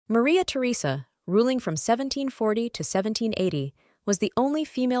Maria Theresa, ruling from 1740 to 1780, was the only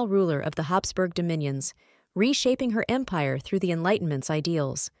female ruler of the Habsburg dominions, reshaping her empire through the Enlightenment's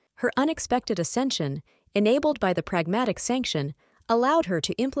ideals. Her unexpected ascension, enabled by the Pragmatic Sanction, allowed her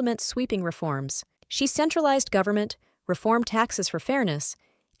to implement sweeping reforms. She centralized government, reformed taxes for fairness,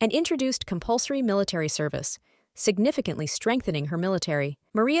 and introduced compulsory military service, significantly strengthening her military.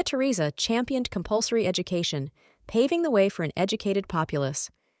 Maria Theresa championed compulsory education, paving the way for an educated populace.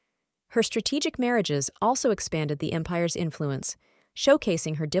 Her strategic marriages also expanded the empire's influence,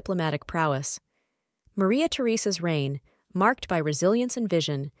 showcasing her diplomatic prowess. Maria Theresa's reign, marked by resilience and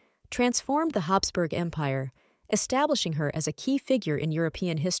vision, transformed the Habsburg Empire, establishing her as a key figure in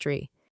European history.